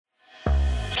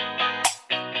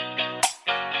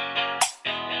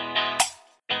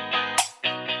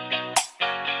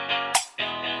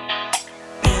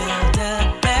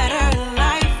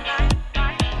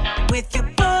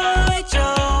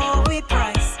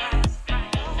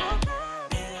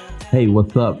Hey,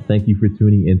 what's up? Thank you for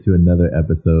tuning into another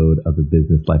episode of the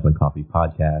Business Life and Coffee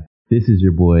podcast. This is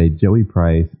your boy, Joey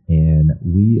Price, and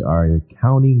we are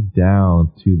counting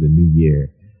down to the new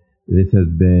year. This has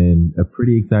been a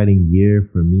pretty exciting year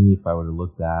for me. If I were to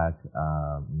look back,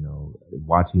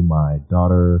 watching my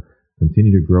daughter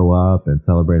continue to grow up and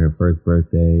celebrate her first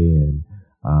birthday and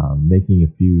making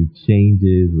a few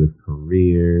changes with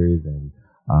careers and,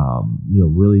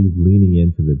 really leaning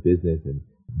into the business and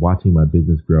watching my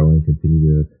business grow and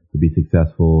continue to be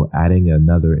successful, adding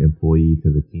another employee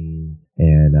to the team.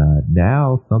 And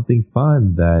now something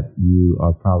fun that you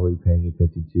are probably paying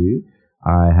attention to.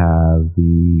 I have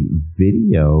the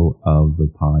video of the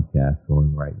podcast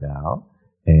going right now.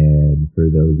 And for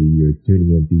those of you who are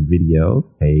tuning into video,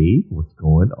 hey, what's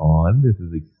going on? This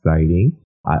is exciting.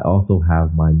 I also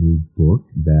have my new book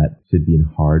that should be in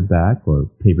hardback or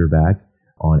paperback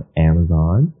on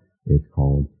Amazon. It's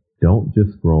called Don't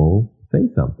Just Scroll, Say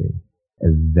Something.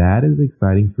 And that is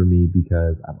exciting for me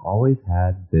because I've always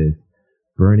had this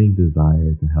burning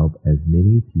desire to help as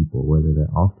many people, whether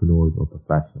they're entrepreneurs or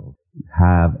professionals,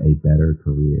 have a better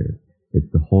career.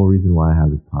 It's the whole reason why I have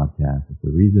this podcast. It's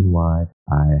the reason why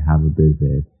I have a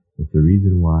business. It's the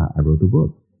reason why I wrote the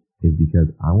book, is because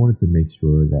I wanted to make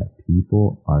sure that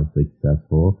people are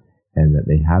successful and that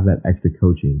they have that extra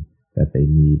coaching that they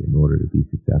need in order to be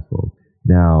successful.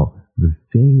 Now, the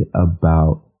thing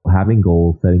about having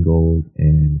goals, setting goals,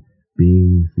 and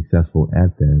being successful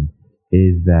at them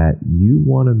is that you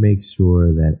want to make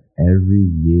sure that every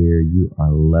year you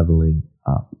are leveling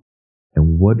up.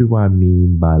 And what do I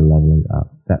mean by leveling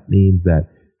up? That means that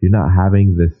you're not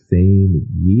having the same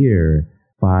year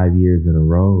 5 years in a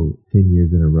row, 10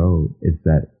 years in a row. It's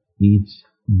that each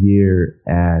year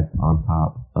adds on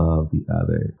top of the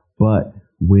other. But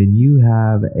when you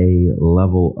have a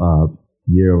level up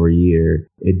year over year,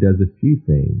 it does a few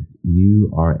things.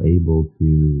 You are able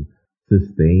to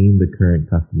sustain the current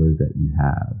customers that you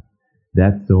have.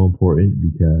 That's so important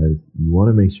because you want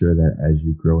to make sure that as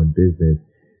you grow in business,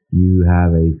 you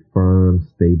have a firm,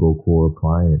 stable core of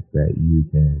clients that you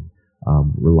can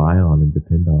rely on and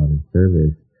depend on and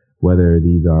service, whether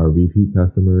these are repeat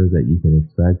customers that you can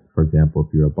expect. For example,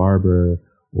 if you're a barber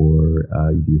or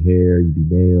you do hair, you do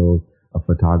nails, a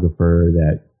photographer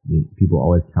that people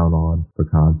always count on for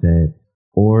content,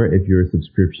 or if you're a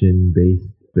subscription-based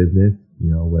business,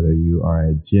 whether you are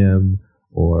a gym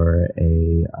or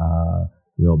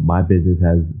my business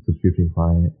has subscription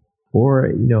clients,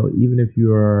 or, even if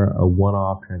you are a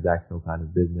one-off transactional kind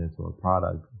of business or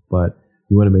product, but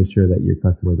you want to make sure that your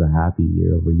customers are happy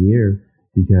year over year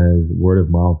because word of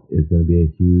mouth is going to be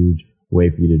a huge way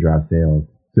for you to drive sales.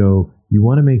 So you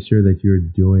want to make sure that you're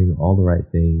doing all the right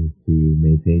things to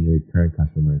maintain your current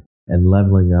customers, and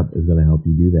leveling up is going to help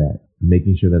you do that,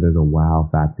 making sure that there's a wow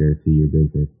factor to your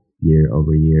business year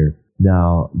over year.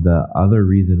 Now, the other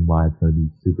reason why it's going to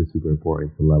be super, super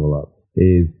important to level up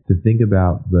is to think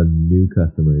about the new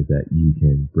customers that you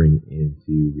can bring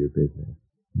into your business.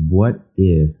 What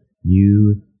if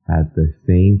you had the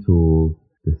same tools,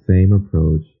 the same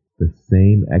approach, the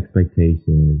same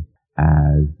expectations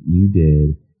as you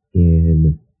did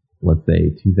in, let's say,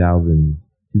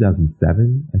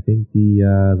 2007, I think the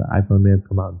iPhone may have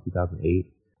come out in 2008.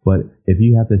 But if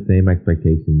you have the same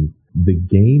expectations, the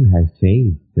game has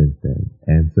changed since then.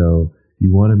 And so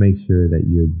you want to make sure that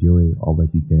you're doing all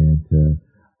that you can to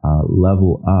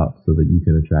level up so that you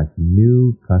can attract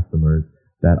new customers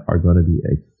that are going to be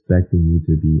expecting you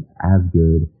to be as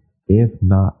good, if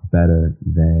not better,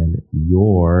 than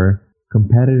your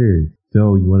competitors.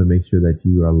 So you want to make sure that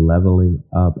you are leveling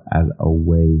up as a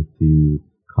way to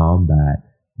combat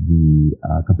the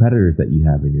competitors that you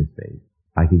have in your space.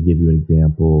 I can give you an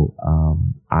example.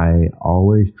 I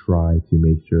always try to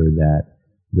make sure that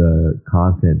the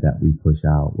content that we push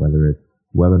out, whether it's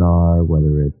webinar,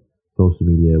 whether it's social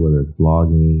media, whether it's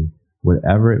blogging,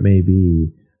 whatever it may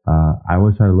be, I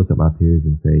always try to look at my peers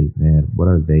and say, man, what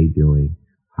are they doing?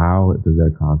 How does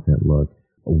their content look?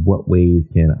 What ways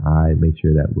can I make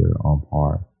sure that we're on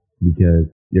par? Because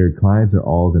your clients are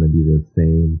all going to be the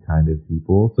same kind of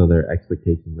people, so their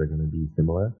expectations are going to be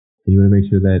similar. And you want to make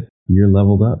sure that you're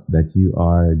leveled up, that you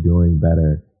are doing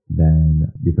better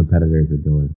than your competitors are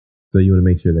doing. So you want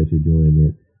to make sure that you're doing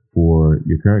it for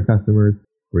your current customers,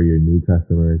 for your new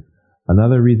customers.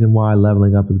 Another reason why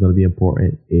leveling up is going to be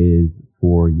important is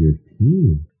for your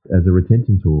team as a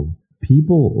retention tool.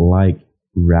 People like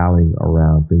rallying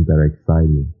around things that are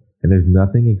exciting. And there's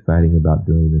nothing exciting about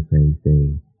doing the same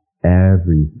thing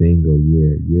every single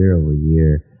year, year over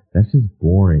year. That's just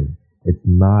boring. It's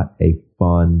not a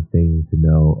fun thing to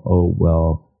know, oh,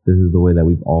 well, this is the way that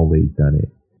we've always done it.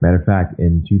 Matter of fact,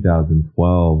 in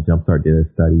 2012, Jumpstart did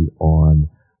a study on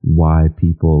why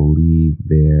people leave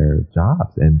their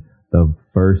jobs. And the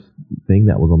first thing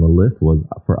that was on the list was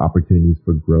for opportunities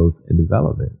for growth and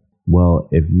development. Well,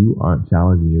 if you aren't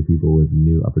challenging your people with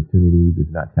new opportunities, if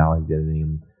you're not challenging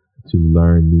them to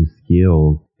learn new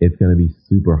skills, it's going to be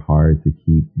super hard to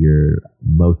keep your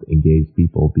most engaged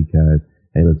people because,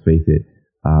 hey, let's face it,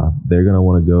 they're going to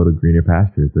want to go to greener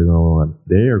pastures. They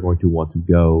are going to want to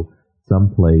go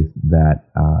someplace that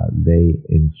they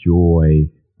enjoy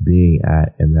being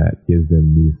at and that gives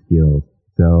them new skills.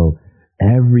 So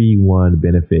everyone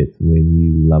benefits when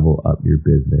you level up your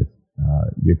business.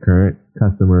 Your current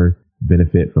customers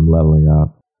benefit from leveling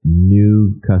up.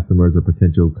 New customers or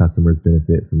potential customers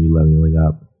benefit from you leveling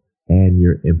up. And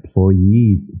your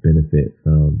employees benefit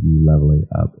from you leveling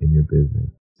up in your business.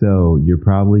 So you're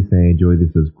probably saying, Joey,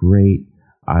 this is great.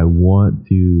 I want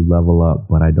to level up,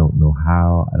 but I don't know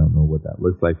how. I don't know what that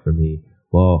looks like for me.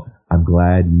 Well, I'm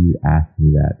glad you asked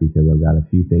me that because I've got a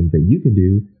few things that you can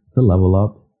do to level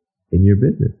up in your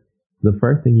business. The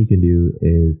first thing you can do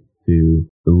is to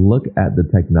look at the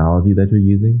technology that you're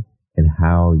using and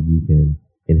how you can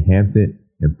enhance it,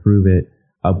 improve it,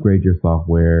 upgrade your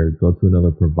software, go to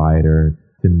another provider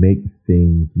to make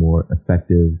things more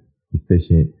effective,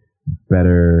 efficient,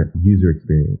 better user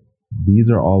experience. These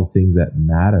are all things that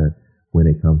matter when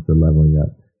it comes to leveling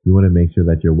up. You want to make sure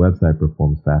that your website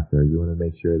performs faster. You want to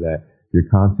make sure that your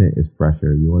content is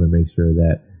fresher. You want to make sure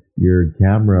that your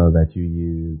camera that you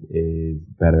use is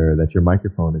better, that your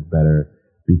microphone is better,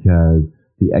 because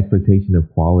the expectation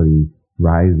of quality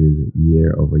rises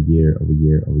year over year over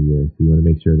year over year. So you want to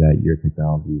make sure that your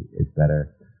technology is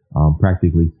better.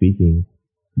 Practically speaking,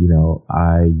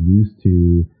 I used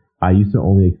to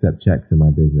only accept checks in my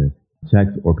business,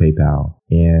 checks or PayPal.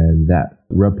 And that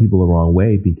rubbed people the wrong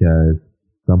way because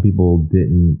some people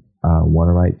didn't want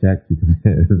to write checks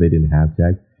because they didn't have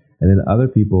checks. And then other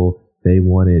people, they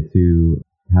wanted to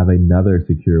have another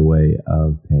secure way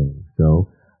of paying. So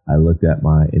I looked at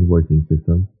my invoicing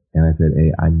system and I said,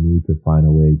 hey, I need to find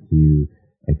a way to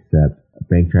accept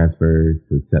bank transfers,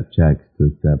 to accept checks, to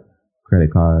accept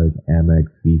credit cards, Amex,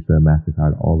 Visa,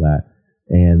 MasterCard, all that.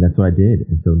 And that's what I did.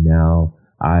 And so now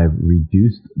I've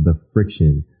reduced the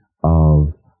friction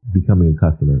of becoming a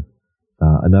customer.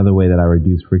 Another way that I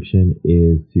reduce friction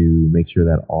is to make sure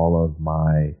that all of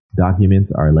my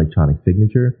documents are electronic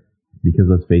signature, because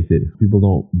let's face it, people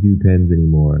don't do pens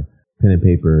anymore. Pen and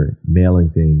paper, mailing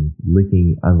things,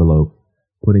 licking envelopes,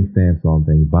 putting stamps on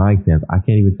things, buying stamps. I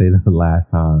can't even say the last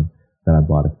time that I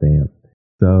bought a stamp.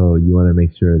 So you want to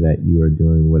make sure that you are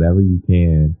doing whatever you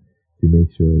can to make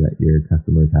sure that your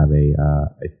customers have a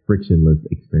frictionless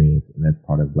experience. And that's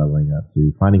part of leveling up,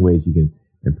 to finding ways you can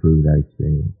improve that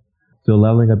experience. So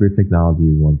leveling up your technology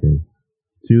is one thing.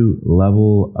 2,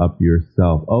 level up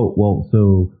yourself.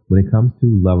 So when it comes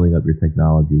to leveling up your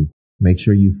technology, make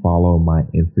sure you follow my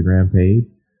Instagram page.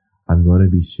 I'm going to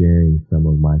be sharing some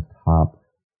of my top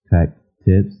tech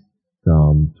tips,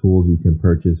 some tools you can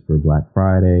purchase for Black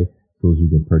Friday, tools you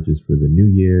can purchase for the new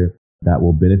year that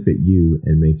will benefit you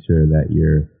and make sure that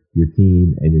your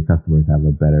team and your customers have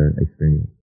a better experience.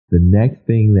 The next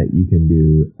thing that you can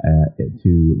do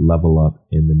to level up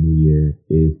in the new year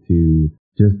is to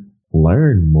just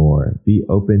learn more. Be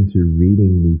open to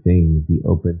reading new things. Be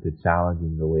open to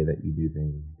challenging the way that you do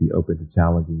things. Be open to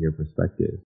challenging your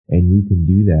perspective. And you can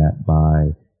do that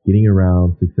by getting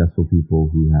around successful people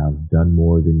who have done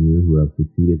more than you, who have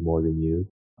succeeded more than you,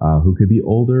 who could be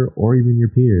older or even your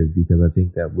peers, because I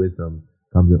think that wisdom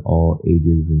comes in all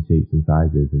ages and shapes and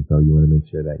sizes. And so you want to make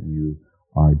sure that you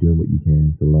are doing what you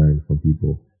can to learn from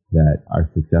people that are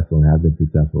successful and have been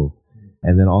successful.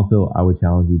 And then also I would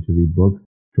challenge you to read books,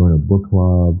 join a book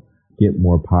club, get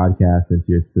more podcasts into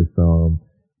your system,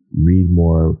 read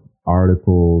more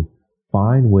articles,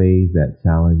 find ways that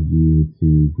challenge you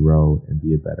to grow and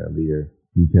be a better leader,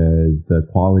 because the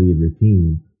quality of your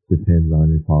team depends on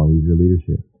your quality of your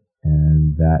leadership.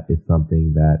 And that is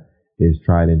something that is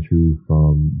tried and true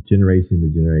from generation to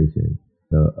generation.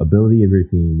 The ability of your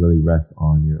team really rests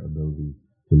on your ability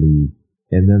to lead.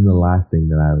 And then the last thing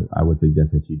that I would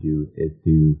suggest that you do is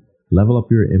to level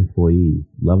up your employees,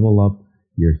 level up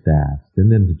your staff, send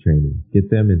them to training,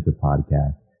 get them into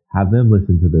podcasts, have them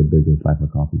listen to the Business Life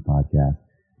and Coffee podcast.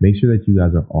 Make sure that you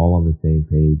guys are all on the same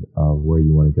page of where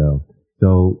you want to go.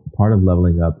 So part of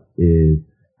leveling up is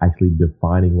actually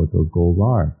defining what those goals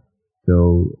are.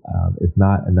 So it's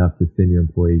not enough to send your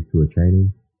employees to a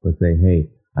training, but say, hey,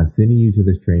 I'm sending you to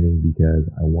this training because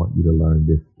I want you to learn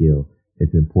this skill.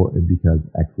 It's important because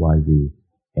X, Y, Z.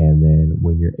 And then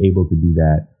when you're able to do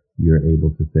that, you're able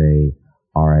to say,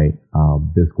 all right,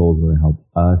 this goal is going to help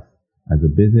us as a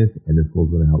business, and this goal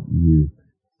is going to help you.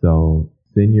 So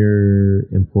send your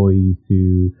employees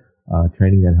to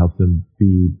training that helps them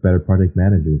be better project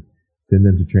managers. Send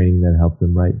them to training that helps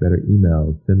them write better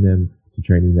emails. Send them to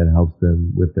training that helps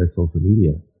them with their social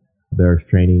media. There's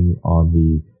training on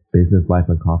the Business Life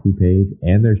and Coffee page,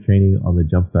 and there's training on the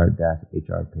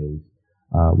Jumpstart-HR page.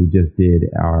 We just did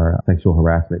our sexual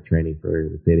harassment training for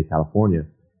the state of California.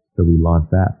 So we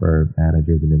launched that for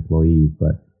managers and employees.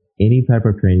 But any type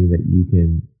of training that you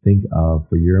can think of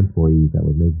for your employees that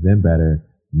would make them better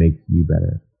makes you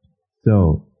better.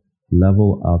 So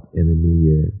level up in the new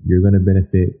year. You're going to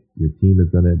benefit. Your team is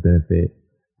going to benefit.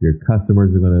 Your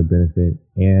customers are going to benefit,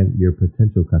 and your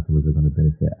potential customers are going to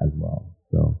benefit as well.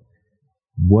 So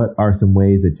what are some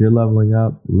ways that you're leveling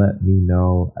up? Let me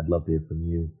know. I'd love to hear from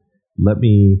you. Let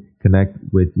me connect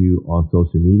with you on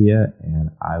social media, and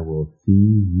I will see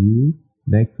you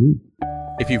next week.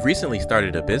 If you've recently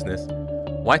started a business,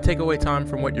 why take away time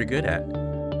from what you're good at,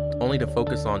 only to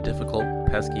focus on difficult,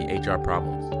 pesky HR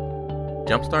problems?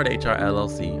 Jumpstart HR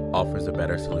LLC offers a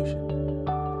better solution.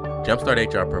 Jumpstart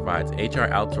HR provides HR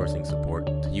outsourcing support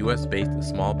to U.S.-based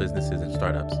small businesses and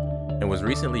startups, and was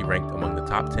recently ranked among the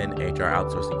top 10 HR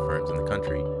outsourcing firms in the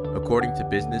country, according to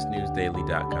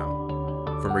BusinessNewsDaily.com.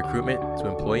 From recruitment to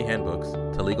employee handbooks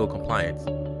to legal compliance,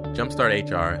 Jumpstart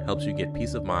HR helps you get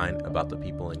peace of mind about the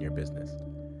people in your business.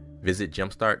 Visit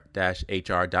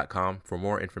jumpstart-hr.com for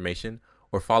more information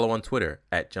or follow on Twitter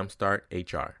at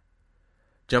JumpstartHR.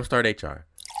 Jumpstart HR.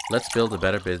 Let's build a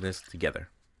better business together.